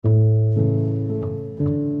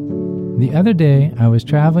The other day, I was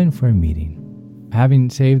traveling for a meeting.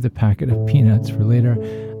 Having saved a packet of peanuts for later,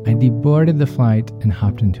 I deboarded the flight and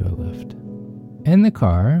hopped into a Lyft. In the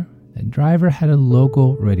car, the driver had a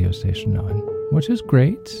local radio station on, which is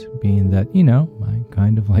great, being that, I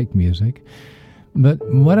kind of like music. But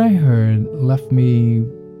what I heard left me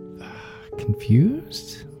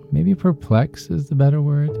confused, maybe perplexed is the better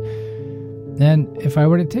word. And if I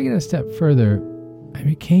were to take it a step further, I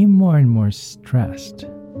became more and more stressed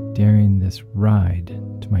during this ride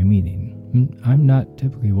to my meeting. I'm not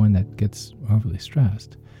typically one that gets overly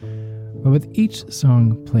stressed. But with each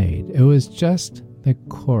song played, it was just the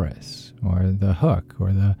chorus or the hook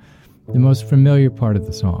or the most familiar part of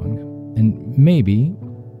the song. And maybe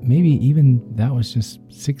even that was just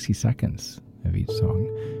 60 seconds of each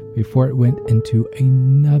song before it went into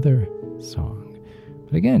another song.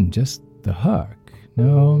 But again, just the hook.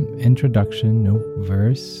 No introduction, no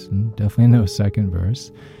verse, and definitely no second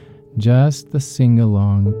verse. Just the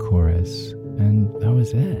sing-along chorus, and that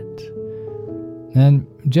was it. And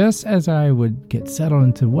just as I would get settled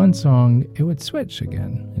into one song, it would switch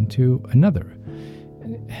again into another.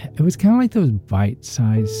 It was kind of like those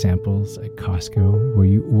bite-sized samples at Costco where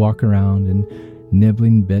you walk around and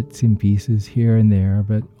nibbling bits and pieces here and there,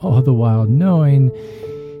 but all the while knowing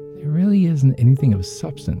there really isn't anything of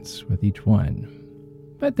substance with each one.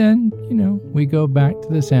 But then, we go back to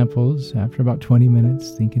the samples after about 20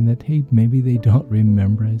 minutes thinking that, hey, maybe they don't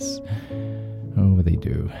remember us. Oh, they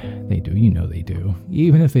do. They do. They do.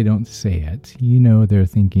 Even if they don't say it, they're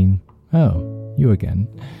thinking, oh, you again.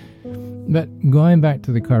 But going back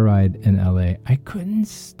to the car ride in LA, I couldn't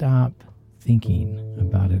stop thinking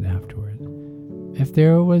about it afterward. If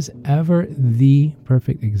there was ever the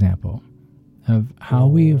perfect example of how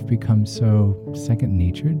we have become so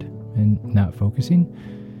second-natured and not focusing,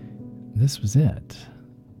 this was it.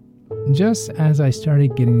 Just as I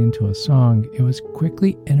started getting into a song, it was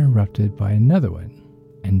quickly interrupted by another one.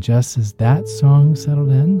 And just as that song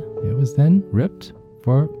settled in, it was then ripped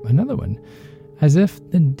for another one. As if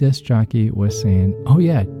the disc jockey was saying, oh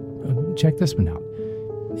yeah, check this one out.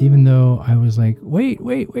 Even though I was like, wait,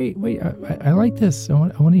 I like this. I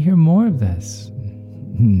want to hear more of this.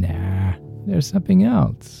 Nah, there's something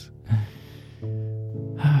else.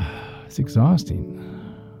 It's exhausting.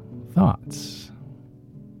 Thoughts.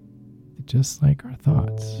 Just like our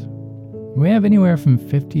thoughts. We have anywhere from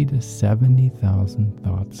 50 to 70,000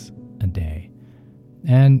 thoughts a day.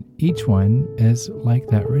 And each one is like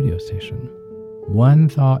that radio station. One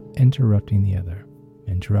thought interrupting the other,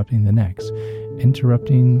 interrupting the next,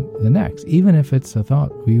 even if it's a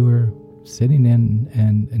thought we were sitting in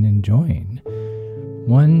and enjoying.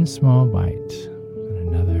 One small bite, and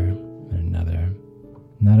another,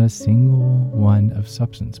 not a single one of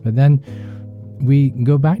substance. But then we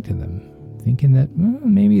go back to them, thinking that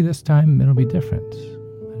maybe this time it'll be different,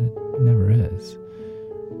 but it never is.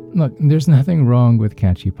 Look, there's nothing wrong with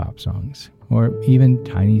catchy pop songs, or even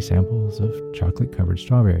tiny samples of chocolate-covered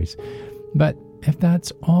strawberries. But if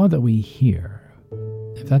that's all that we hear,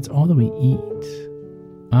 if that's all that we eat,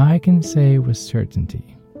 I can say with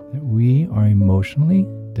certainty that we are emotionally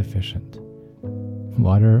deficient.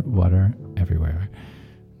 Water everywhere,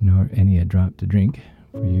 nor any a drop to drink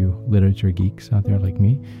for you literature geeks out there like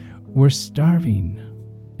me. We're starving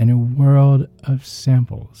in a world of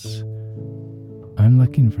samples. I'm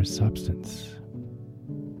looking for substance.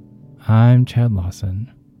 I'm Chad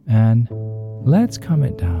Lawson, and let's calm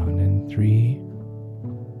it down in 3,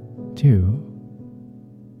 2,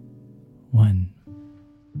 1.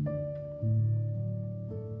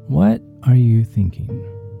 What are you thinking?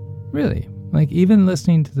 Really? Like, even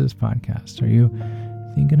listening to this podcast, are you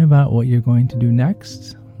thinking about what you're going to do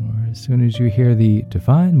next? Or as soon as you hear to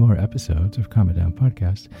find more episodes of Calm It Down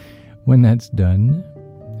Podcast, when that's done,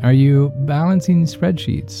 are you balancing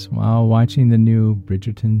spreadsheets while watching the new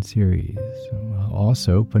Bridgerton series, while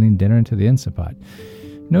also putting dinner into the Instant Pot?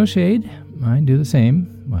 No shade, I do the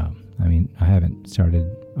same. Well, I haven't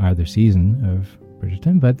started either season of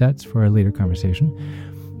Bridgerton, but that's for a later conversation.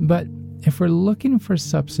 But if we're looking for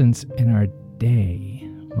substance in our day,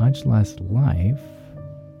 much less life,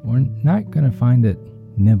 we're not going to find it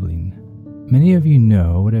nibbling. Many of you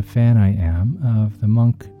know what a fan I am of the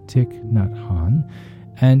monk Thich Nhat Hanh,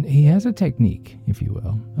 and he has a technique, if you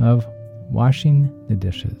will, of washing the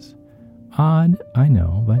dishes. Odd, I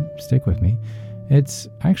know, but stick with me. It's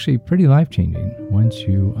actually pretty life-changing once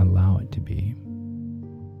you allow it to be.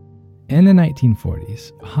 In the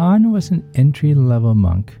 1940s, Hanh was an entry-level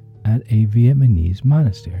monk at a Vietnamese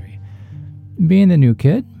monastery. Being the new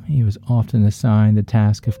kid, he was often assigned the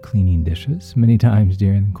task of cleaning dishes, many times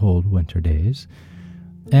during the cold winter days.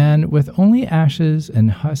 And with only ashes and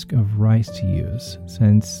husk of rice to use,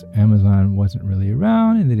 since Amazon wasn't really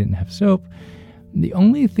around and they didn't have soap, the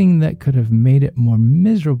only thing that could have made it more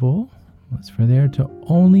miserable was for there to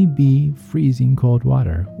only be freezing cold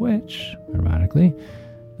water, which, ironically,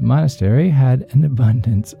 the monastery had an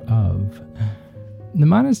abundance of. The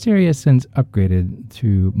monastery has since upgraded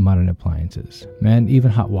to modern appliances and even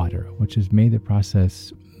hot water, which has made the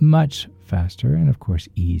process much faster and, of course,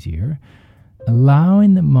 easier,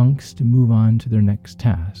 allowing the monks to move on to their next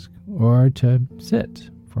task or to sit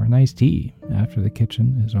for a nice tea after the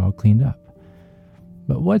kitchen is all cleaned up.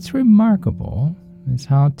 But what's remarkable is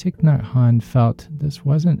how Thich Nhat Hanh felt this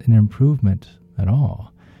wasn't an improvement at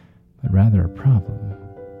all, but rather a problem.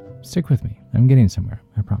 Stick with me. I'm getting somewhere,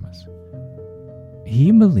 I promise.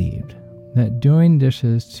 He believed that doing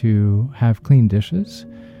dishes to have clean dishes,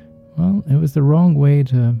 well, it was the wrong way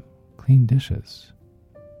to clean dishes.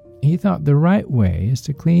 He thought the right way is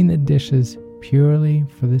to clean the dishes purely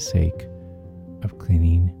for the sake of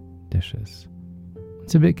cleaning dishes.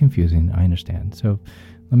 It's a bit confusing, I understand, so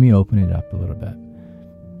let me open it up a little bit.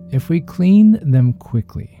 If we clean them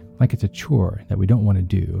quickly, like it's a chore that we don't want to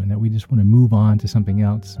do and that we just want to move on to something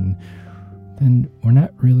else, and then we're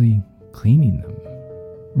not really cleaning them.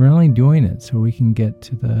 We're only doing it so we can get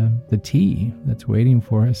to the tea that's waiting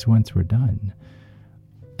for us once we're done.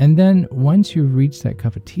 And then once you've reached that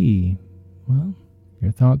cup of tea, well,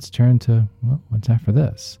 your thoughts turn to, well, what's after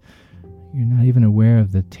this? You're not even aware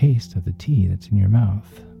of the taste of the tea that's in your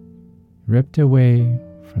mouth. Ripped away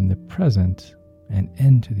from the present and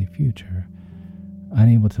into the future,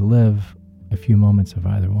 unable to live a few moments of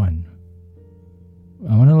either one.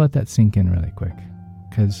 I want to let that sink in really quick,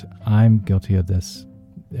 because I'm guilty of this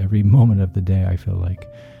every moment of the day, I feel like.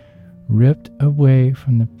 Ripped away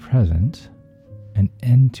from the present and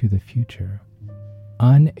into the future,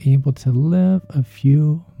 unable to live a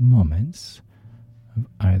few moments of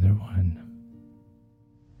either one.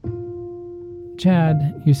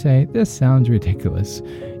 Chad, you say, this sounds ridiculous.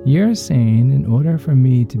 You're saying in order for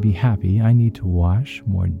me to be happy, I need to wash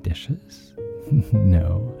more dishes?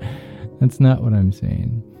 No, that's not what I'm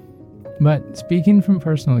saying. But speaking from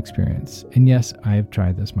personal experience, and yes, I've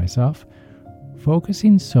tried this myself,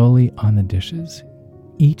 focusing solely on the dishes,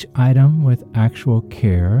 each item with actual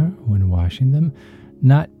care when washing them,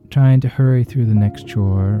 not trying to hurry through the next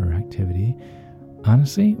chore or activity,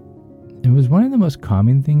 honestly, it was one of the most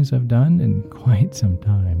calming things I've done in quite some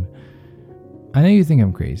time. I know you think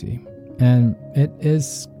I'm crazy, and it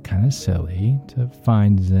is kind of silly to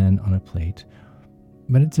find Zen on a plate,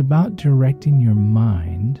 but it's about directing your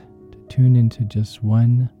mind to tune into just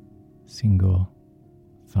one single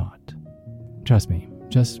thought. Trust me,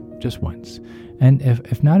 just once. And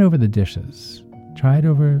if not over the dishes, try it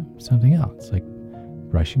over something else, like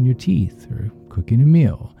brushing your teeth or cooking a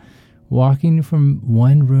meal, walking from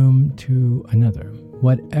one room to another.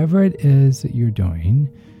 Whatever it is that you're doing,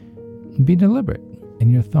 be deliberate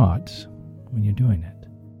in your thoughts when you're doing it.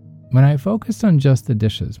 When I focused on just the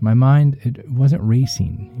dishes, my mind, it wasn't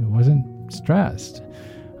racing. It wasn't stressed.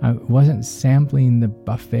 I wasn't sampling the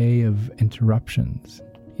buffet of interruptions.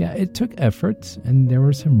 Yeah, it took effort and there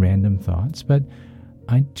were some random thoughts, but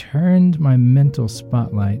I turned my mental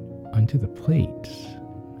spotlight onto the plate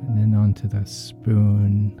and then onto the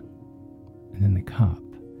spoon and then the cup.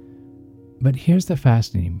 But here's the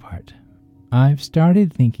fascinating part. I've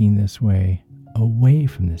started thinking this way away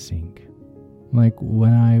from the sink. Like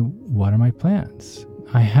when I water my plants.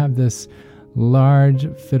 I have this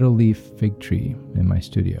large fiddle leaf fig tree in my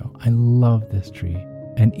studio. I love this tree.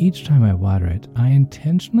 And each time I water it, I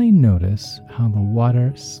intentionally notice how the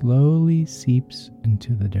water slowly seeps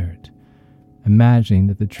into the dirt, imagining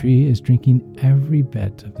that the tree is drinking every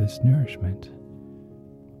bit of this nourishment.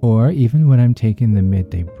 Or even when I'm taking the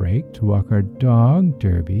midday break to walk our dog,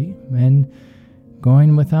 Derby, and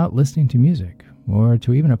going without listening to music or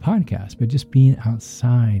to even a podcast, but just being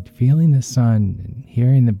outside, feeling the sun and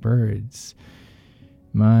hearing the birds.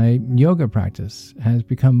 My yoga practice has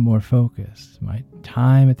become more focused, my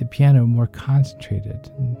time at the piano more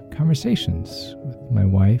concentrated, and conversations with my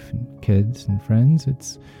wife and kids and friends,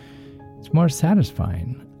 it's more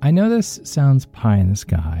satisfying. I know this sounds pie in the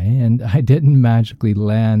sky, and I didn't magically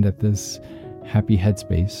land at this happy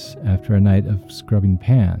headspace after a night of scrubbing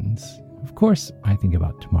pans. Of course, I think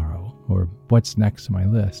about tomorrow or what's next on my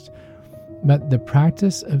list, but the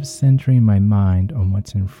practice of centering my mind on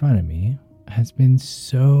what's in front of me has been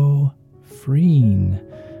so freeing.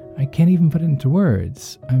 I can't even put it into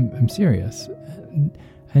words. I'm serious.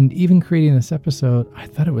 And even creating this episode, I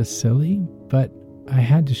thought it was silly, but I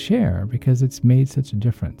had to share because it's made such a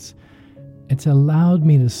difference. It's allowed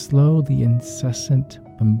me to slow the incessant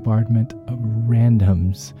bombardment of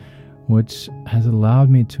randoms, which has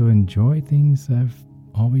allowed me to enjoy things I've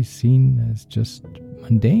always seen as just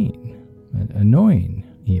mundane, annoying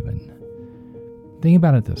even. Think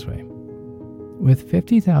about it this way. With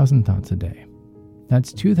 50,000 thoughts a day,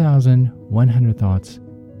 that's 2,100 thoughts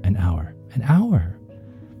an hour. An hour!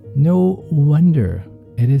 No wonder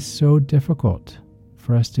it is so difficult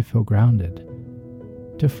for us to feel grounded,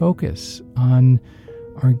 to focus on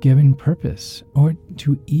our given purpose, or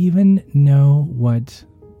to even know what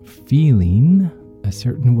feeling a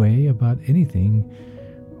certain way about anything,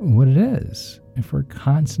 what it is, if we're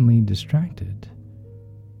constantly distracted.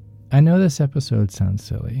 I know this episode sounds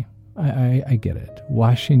silly. I get it.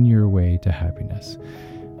 Washing your way to happiness.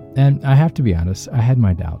 And I have to be honest, I had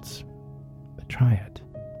my doubts. But try it.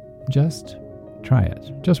 Just try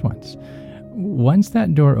it. Just once. Once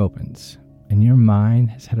that door opens and your mind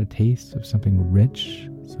has had a taste of something rich,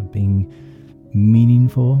 something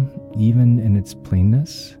meaningful, even in its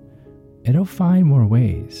plainness, it'll find more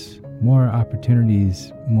ways, more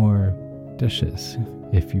opportunities, more dishes,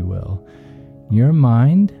 if you will. Your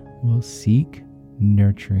mind will seek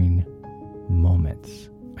nurturing moments.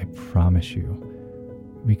 I promise you,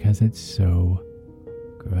 because it's so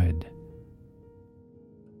good.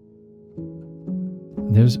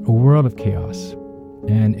 There's a world of chaos,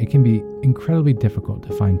 and it can be incredibly difficult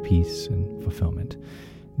to find peace and fulfillment.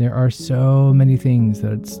 There are so many things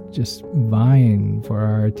that it's just vying for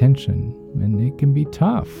our attention, and it can be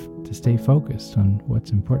tough to stay focused on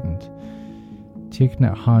what's important. Thich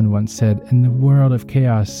Nhat Hanh once said, "In the world of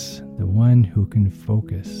chaos, the one who can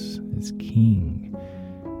focus is king."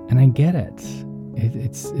 And I get it.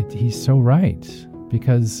 He's so right,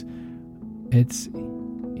 because it's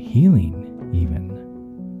healing even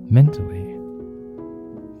mentally.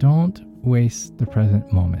 Don't waste the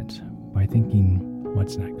present moment by thinking,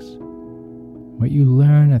 what's next? What you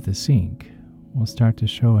learn at the sink will start to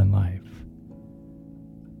show in life.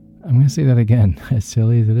 I'm going to say that again, as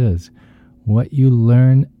silly as it is. What you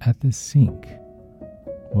learn at the sink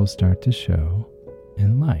will start to show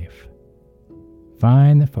in life.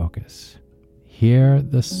 Find the focus. Hear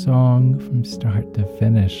the song from start to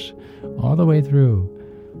finish, all the way through.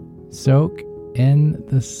 Soak in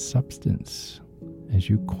the substance as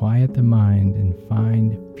you quiet the mind and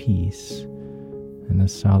find peace in the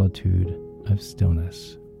solitude of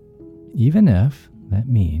stillness. Even if that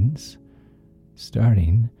means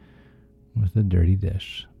starting with a dirty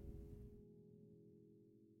dish.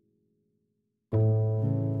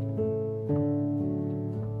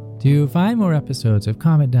 To find more episodes of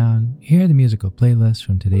Calm It Down, hear the musical playlist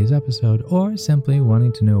from today's episode, or simply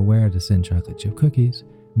wanting to know where to send chocolate chip cookies,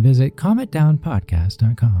 visit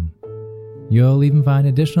calmitdownpodcast.com. You'll even find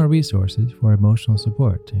additional resources for emotional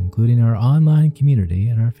support, including our online community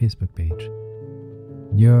and our Facebook page.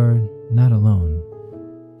 You're not alone.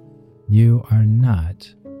 You are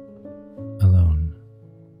not alone.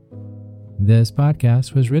 This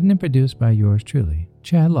podcast was written and produced by yours truly,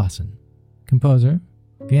 Chad Lawson, composer,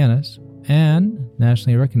 pianist, and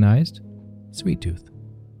nationally recognized Sweet Tooth.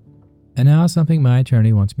 And now something my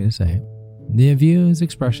attorney wants me to say. The views,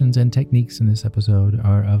 expressions, and techniques in this episode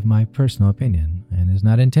are of my personal opinion and is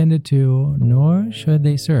not intended to, nor should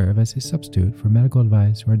they serve as a substitute for medical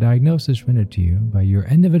advice or diagnosis rendered to you by your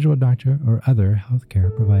individual doctor or other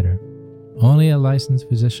healthcare provider. Only a licensed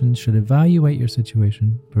physician should evaluate your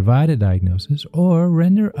situation, provide a diagnosis, or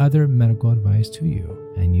render other medical advice to you,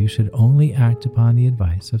 and you should only act upon the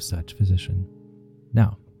advice of such physician.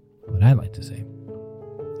 Now, what I'd like to say.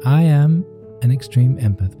 I am an extreme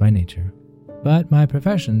empath by nature, but my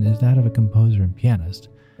profession is that of a composer and pianist,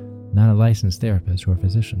 not a licensed therapist or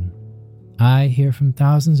physician. I hear from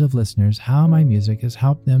thousands of listeners how my music has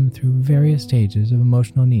helped them through various stages of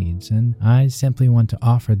emotional needs, and I simply want to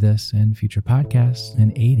offer this and future podcasts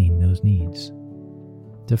in aiding those needs.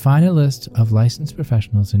 To find a list of licensed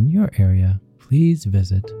professionals in your area, please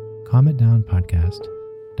visit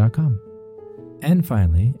calmitdownpodcast.com. And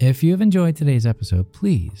finally, if you've enjoyed today's episode,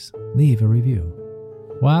 please leave a review.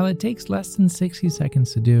 While it takes less than 60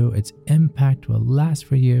 seconds to do, its impact will last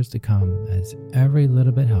for years to come, as every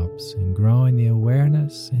little bit helps in growing the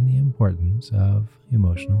awareness and the importance of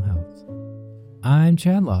emotional health. I'm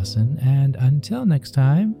Chad Lawson, and until next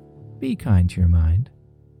time, be kind to your mind,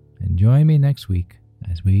 and join me next week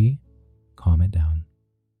as we calm it down.